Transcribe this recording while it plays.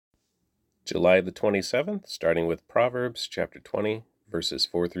July the 27th, starting with Proverbs chapter 20, verses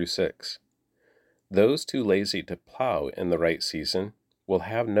 4 through 6. Those too lazy to plow in the right season will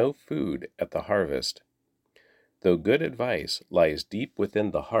have no food at the harvest. Though good advice lies deep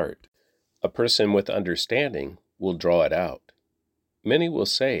within the heart, a person with understanding will draw it out. Many will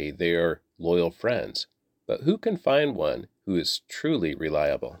say they are loyal friends, but who can find one who is truly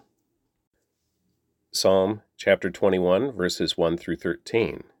reliable? Psalm chapter 21, verses 1 through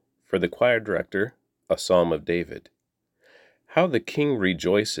 13. For the choir director, a psalm of David. How the king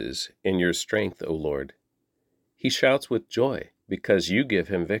rejoices in your strength, O Lord! He shouts with joy because you give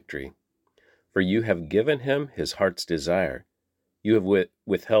him victory. For you have given him his heart's desire. You have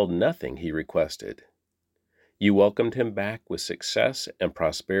withheld nothing he requested. You welcomed him back with success and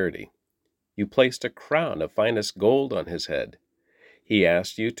prosperity. You placed a crown of finest gold on his head. He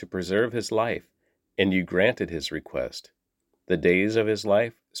asked you to preserve his life, and you granted his request. The days of his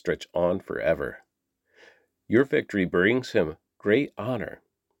life stretch on forever. Your victory brings him great honor,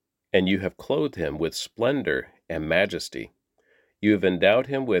 and you have clothed him with splendor and majesty. You have endowed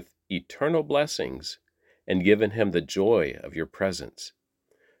him with eternal blessings and given him the joy of your presence.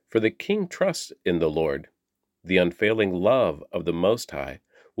 For the king trusts in the Lord. The unfailing love of the Most High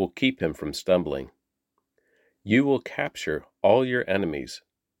will keep him from stumbling. You will capture all your enemies.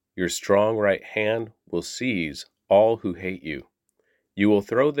 Your strong right hand will seize all who hate you. You will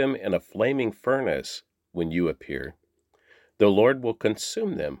throw them in a flaming furnace when you appear. The Lord will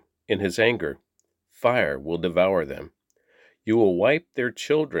consume them in his anger. Fire will devour them. You will wipe their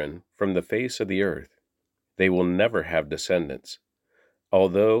children from the face of the earth. They will never have descendants.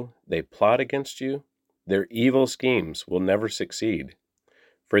 Although they plot against you, their evil schemes will never succeed,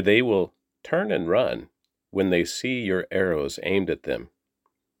 for they will turn and run when they see your arrows aimed at them.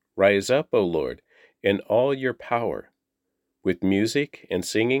 Rise up, O Lord, in all your power. With music and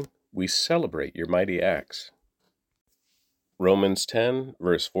singing, we celebrate your mighty acts. Romans 10,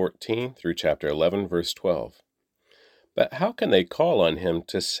 verse 14 through chapter 11, verse 12. But how can they call on him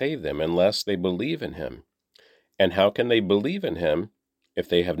to save them unless they believe in him? And how can they believe in him if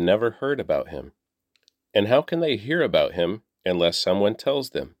they have never heard about him? And how can they hear about him unless someone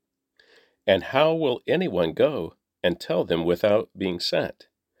tells them? And how will anyone go and tell them without being sent?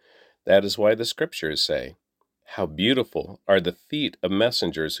 That is why the scriptures say, how beautiful are the feet of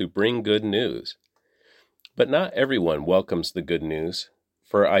messengers who bring good news. But not everyone welcomes the good news,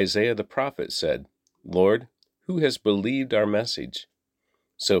 for Isaiah the prophet said, Lord, who has believed our message?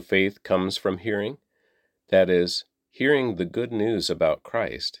 So faith comes from hearing, that is, hearing the good news about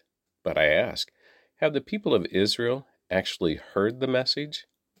Christ. But I ask, have the people of Israel actually heard the message?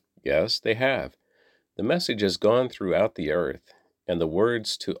 Yes, they have. The message has gone throughout the earth, and the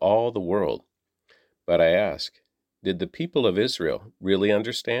words to all the world. But I ask, did the people of Israel really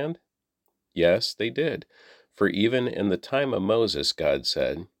understand? Yes, they did. For even in the time of Moses, God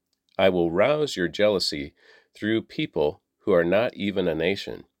said, I will rouse your jealousy through people who are not even a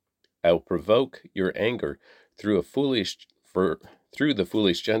nation. I will provoke your anger through the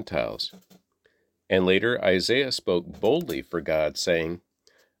foolish Gentiles. And later Isaiah spoke boldly for God, saying,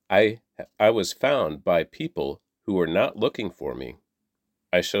 I was found by people who were not looking for me.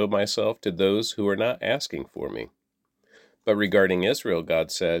 I showed myself to those who were not asking for me. But regarding Israel, God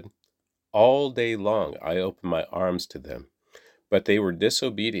said, all day long I opened my arms to them, but they were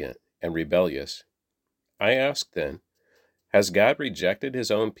disobedient and rebellious. I ask then, has God rejected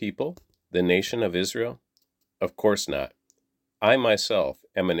his own people, the nation of Israel? Of course not. I myself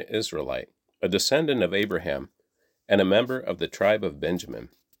am an Israelite, a descendant of Abraham, and a member of the tribe of Benjamin.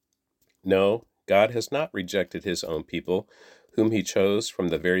 No, God has not rejected his own people, whom he chose from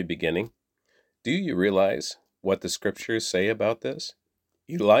the very beginning. Do you realize what the scriptures say about this?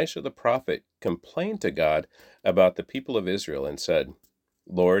 Elisha the prophet complained to God about the people of Israel and said,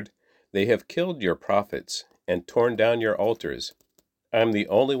 Lord, they have killed your prophets and torn down your altars. I am the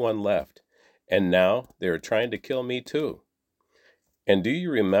only one left, and now they are trying to kill me too. And do you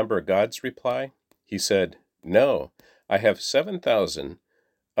remember God's reply? He said, no, I have 7,000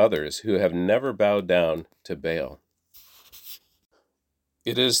 others who have never bowed down to Baal.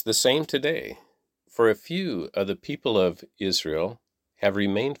 It is the same today, for a few of the people of Israel have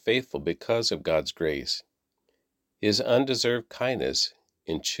remained faithful because of God's grace, his undeserved kindness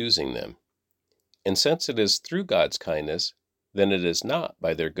in choosing them. And since it is through God's kindness, then it is not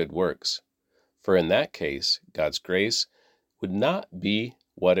by their good works. For in that case, God's grace would not be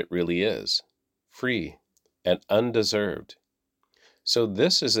what it really is, free and undeserved. So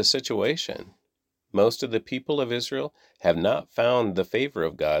this is the situation. Most of the people of Israel have not found the favor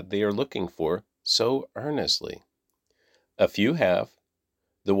of God they are looking for so earnestly. A few have,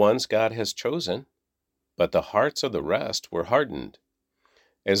 the ones God has chosen, but the hearts of the rest were hardened.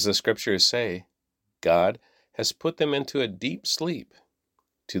 As the scriptures say, God has put them into a deep sleep.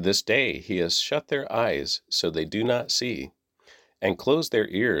 To this day he has shut their eyes so they do not see, and closed their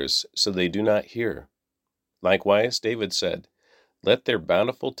ears so they do not hear. Likewise, David said, "Let their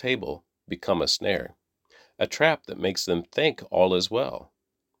bountiful table become a snare, a trap that makes them think all is well.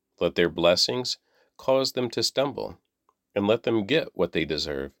 Let their blessings cause them to stumble, and let them get what they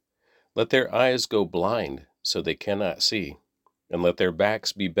deserve. Let their eyes go blind so they cannot see, and let their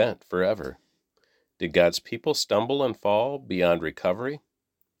backs be bent forever." Did God's people stumble and fall beyond recovery?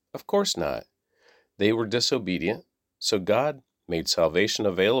 Of course not. They were disobedient, so God made salvation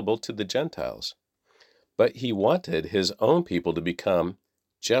available to the Gentiles. But he wanted his own people to become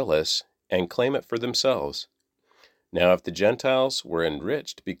jealous and claim it for themselves. Now, if the Gentiles were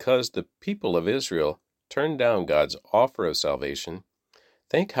enriched because the people of Israel turned down God's offer of salvation,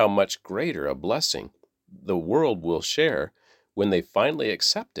 think how much greater a blessing the world will share when they finally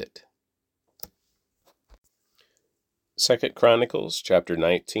accept it. 2 Chronicles chapter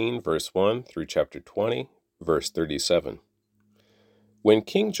 19, verse 1 through chapter 20, verse 37. When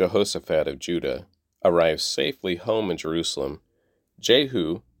King Jehoshaphat of Judah arrived safely home in Jerusalem,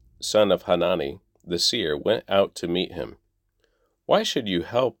 Jehu, son of Hanani, the seer, went out to meet him. "Why should you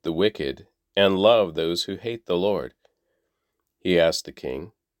help the wicked and love those who hate the Lord?" he asked the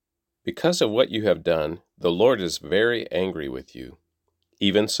king. "Because of what you have done, the Lord is very angry with you.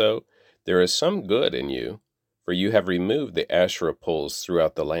 Even so, there is some good in you, for you have removed the Asherah poles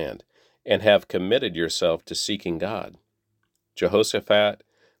throughout the land, and have committed yourself to seeking God." Jehoshaphat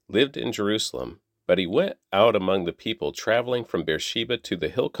lived in Jerusalem, but he went out among the people, traveling from Beersheba to the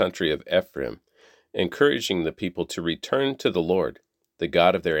hill country of Ephraim, encouraging the people to return to the Lord, the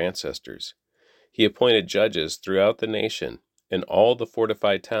God of their ancestors. He appointed judges throughout the nation in all the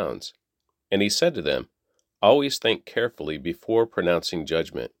fortified towns, and he said to them, "Always think carefully before pronouncing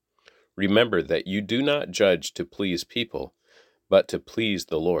judgment. Remember that you do not judge to please people, but to please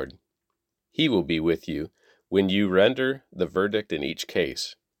the Lord. He will be with you when you render the verdict in each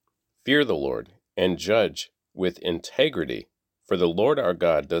case. Fear the Lord and judge with integrity, for the Lord our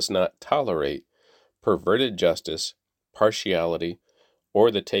God does not tolerate perverted justice, partiality,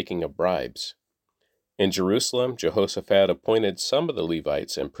 or the taking of bribes." In Jerusalem, Jehoshaphat appointed some of the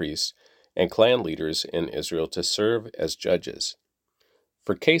Levites and priests and clan leaders in Israel to serve as judges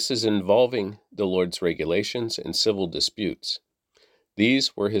for cases involving the Lord's regulations and civil disputes.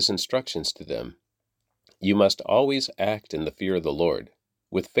 These were his instructions to them. "You must always act in the fear of the Lord,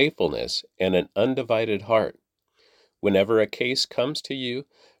 with faithfulness and an undivided heart. Whenever a case comes to you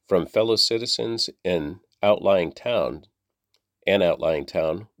from fellow citizens in outlying town,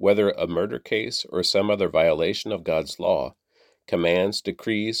 whether a murder case or some other violation of God's law, commands,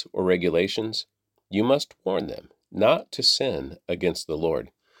 decrees, or regulations, you must warn them not to sin against the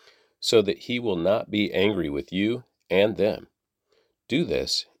Lord, so that he will not be angry with you and them. Do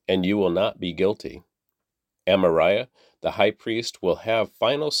this, and you will not be guilty. Amariah, the high priest, will have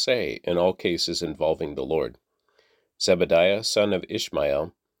final say in all cases involving the Lord. Zebediah, son of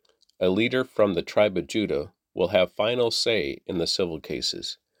Ishmael, a leader from the tribe of Judah, will have final say in the civil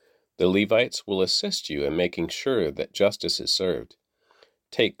cases. The Levites will assist you in making sure that justice is served.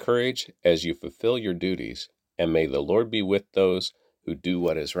 Take courage as you fulfill your duties, and may the Lord be with those who do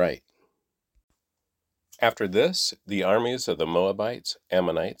what is right." After this, the armies of the Moabites,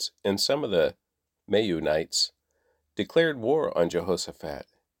 Ammonites, and some of the Meunites declared war on Jehoshaphat.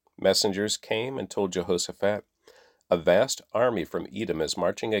 Messengers came and told Jehoshaphat, "A vast army from Edom is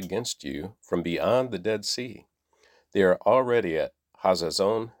marching against you from beyond the Dead Sea. They are already at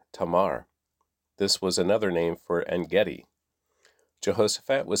Hazazon Tamar." This was another name for En-gedi.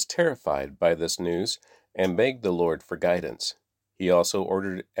 Jehoshaphat was terrified by this news and begged the Lord for guidance. He also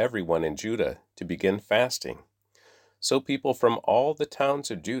ordered everyone in Judah to begin fasting. So people from all the towns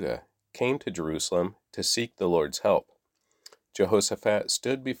of Judah came to Jerusalem to seek the Lord's help. Jehoshaphat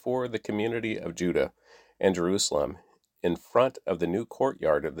stood before the community of Judah and Jerusalem in front of the new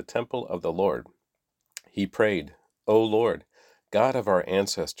courtyard of the temple of the Lord. He prayed, "O Lord, God of our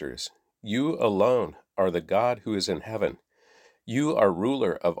ancestors, you alone are the God who is in heaven. You are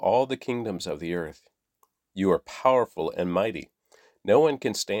ruler of all the kingdoms of the earth. You are powerful and mighty. No one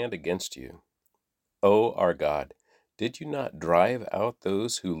can stand against you. O our God, did you not drive out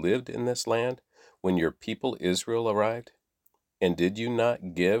those who lived in this land when your people Israel arrived? And did you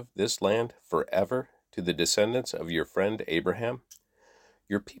not give this land forever to the descendants of your friend Abraham?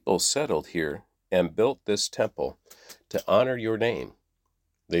 Your people settled here and built this temple to honor your name.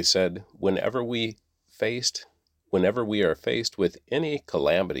 They said, whenever we faced whenever we are faced with any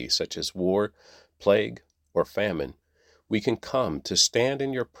calamity such as war, plague, or famine, we can come to stand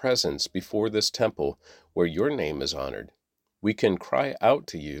in your presence before this temple where your name is honored. We can cry out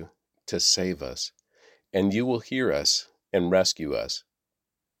to you to save us, and you will hear us and rescue us.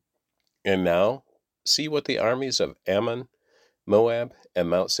 And now, see what the armies of Ammon, Moab, and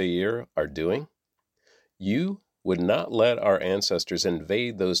Mount Seir are doing? You would not let our ancestors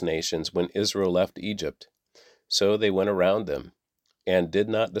invade those nations when Israel left Egypt, so they went around them and did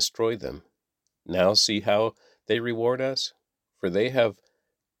not destroy them. Now see how they reward us, for they have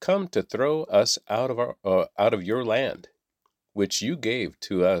come to throw us out of your land, which you gave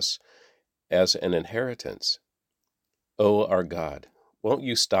to us as an inheritance. O our God, won't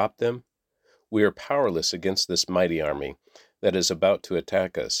you stop them? We are powerless against this mighty army that is about to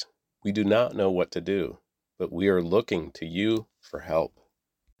attack us. We do not know what to do, but we are looking to you for help.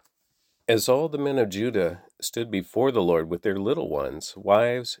 As all the men of Judah stood before the Lord with their little ones,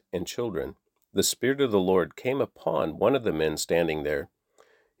 wives, and children, the Spirit of the Lord came upon one of the men standing there.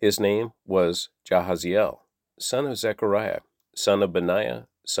 His name was Jahaziel, son of Zechariah, son of Benaiah,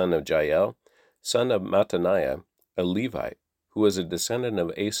 son of Jael, son of Mattaniah, a Levite, who was a descendant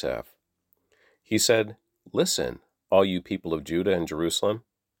of Asaph. He said, "Listen, all you people of Judah and Jerusalem.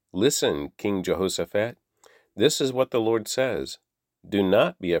 Listen, King Jehoshaphat. This is what the Lord says. Do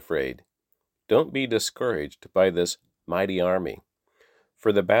not be afraid. Don't be discouraged by this mighty army,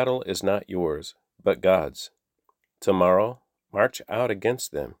 for the battle is not yours, but God's. Tomorrow, march out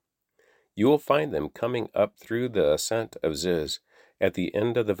against them. You will find them coming up through the ascent of Ziz at the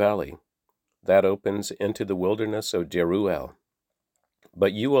end of the valley. That opens into the wilderness of Jeruel.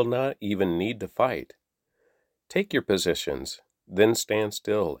 But you will not even need to fight. Take your positions, then stand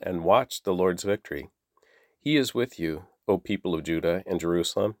still and watch the Lord's victory. He is with you, O people of Judah and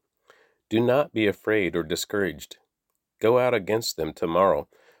Jerusalem. Do not be afraid or discouraged. Go out against them tomorrow,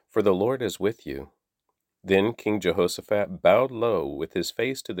 for the Lord is with you." Then King Jehoshaphat bowed low with his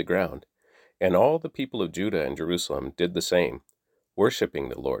face to the ground, and all the people of Judah and Jerusalem did the same, worshiping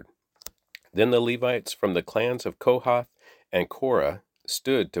the Lord. Then the Levites from the clans of Kohath and Korah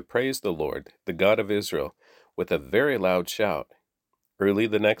stood to praise the Lord, the God of Israel, with a very loud shout. Early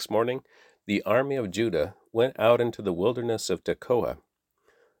the next morning, the army of Judah went out into the wilderness of Tekoa.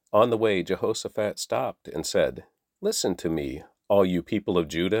 On the way, Jehoshaphat stopped and said, "Listen to me, all you people of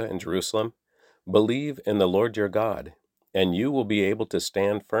Judah and Jerusalem. Believe in the Lord your God, and you will be able to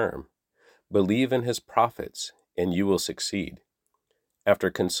stand firm. Believe in his prophets, and you will succeed."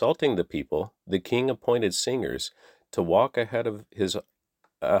 After consulting the people, the king appointed singers to walk ahead of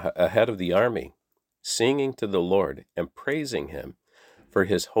the army, singing to the Lord and praising him for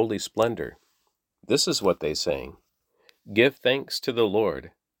his holy splendor. This is what they sang: "Give thanks to the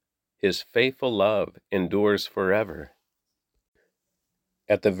Lord. His faithful love endures forever."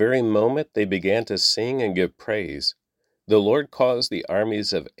 At the very moment they began to sing and give praise, the Lord caused the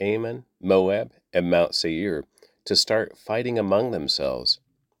armies of Ammon, Moab, and Mount Seir to start fighting among themselves.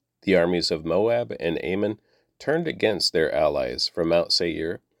 The armies of Moab and Ammon turned against their allies from Mount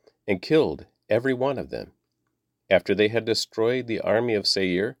Seir and killed every one of them. After they had destroyed the army of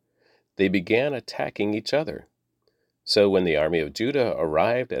Seir, they began attacking each other. So when the army of Judah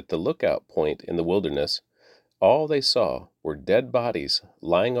arrived at the lookout point in the wilderness, all they saw were dead bodies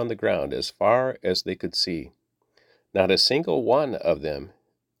lying on the ground as far as they could see. Not a single one of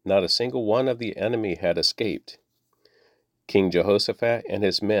the enemy had escaped. King Jehoshaphat and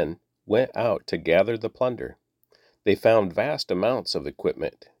his men went out to gather the plunder. They found vast amounts of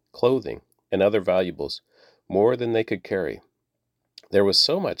equipment, clothing, and other valuables, more than they could carry. There was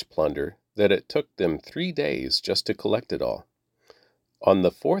so much plunder that it took them 3 days just to collect it all. On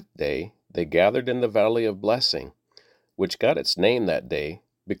the 4th day, they gathered in the Valley of Blessing, which got its name that day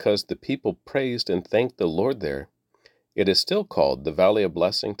because the people praised and thanked the Lord there. It is still called the Valley of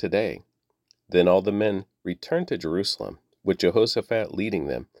Blessing today. Then all the men returned to Jerusalem, with Jehoshaphat leading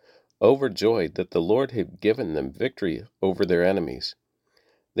them, overjoyed that the Lord had given them victory over their enemies.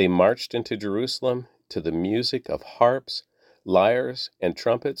 They marched into Jerusalem to the music of harps, lyres, and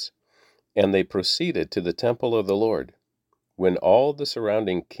trumpets, and they proceeded to the temple of the Lord. When all the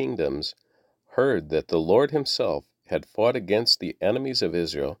surrounding kingdoms heard that the Lord himself had fought against the enemies of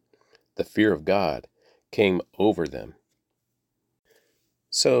Israel, the fear of God came over them.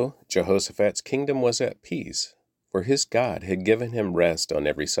 So Jehoshaphat's kingdom was at peace, for his God had given him rest on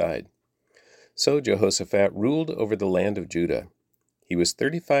every side. So Jehoshaphat ruled over the land of Judah. He was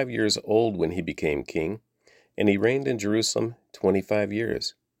 35 years old when he became king, and he reigned in Jerusalem 25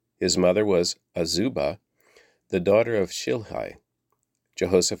 years. His mother was Azubah, the daughter of Shilhi.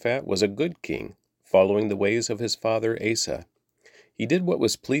 Jehoshaphat was a good king, following the ways of his father Asa. He did what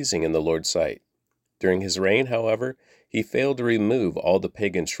was pleasing in the Lord's sight. During his reign, however, he failed to remove all the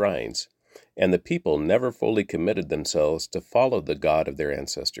pagan shrines, and the people never fully committed themselves to follow the God of their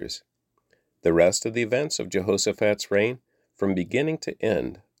ancestors. The rest of the events of Jehoshaphat's reign, from beginning to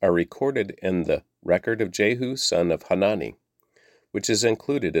end, are recorded in the record of Jehu, son of Hanani, which is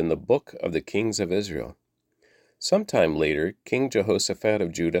included in the book of the kings of Israel. Sometime later, King Jehoshaphat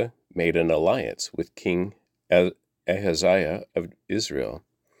of Judah made an alliance with King Ahaziah of Israel,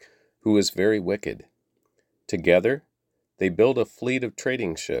 who was very wicked. Together, they built a fleet of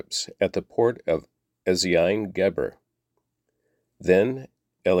trading ships at the port of Ezion-Geber. Then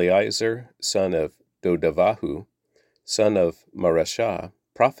Eleazar, son of Dodavahu, son of Mareshah,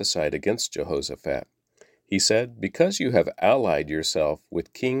 prophesied against Jehoshaphat. He said, "Because you have allied yourself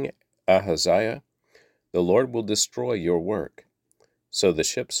with King Ahaziah, the Lord will destroy your work." So the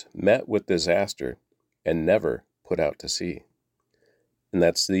ships met with disaster and never put out to sea. And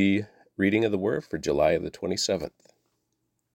that's the reading of the Word for July the 27th.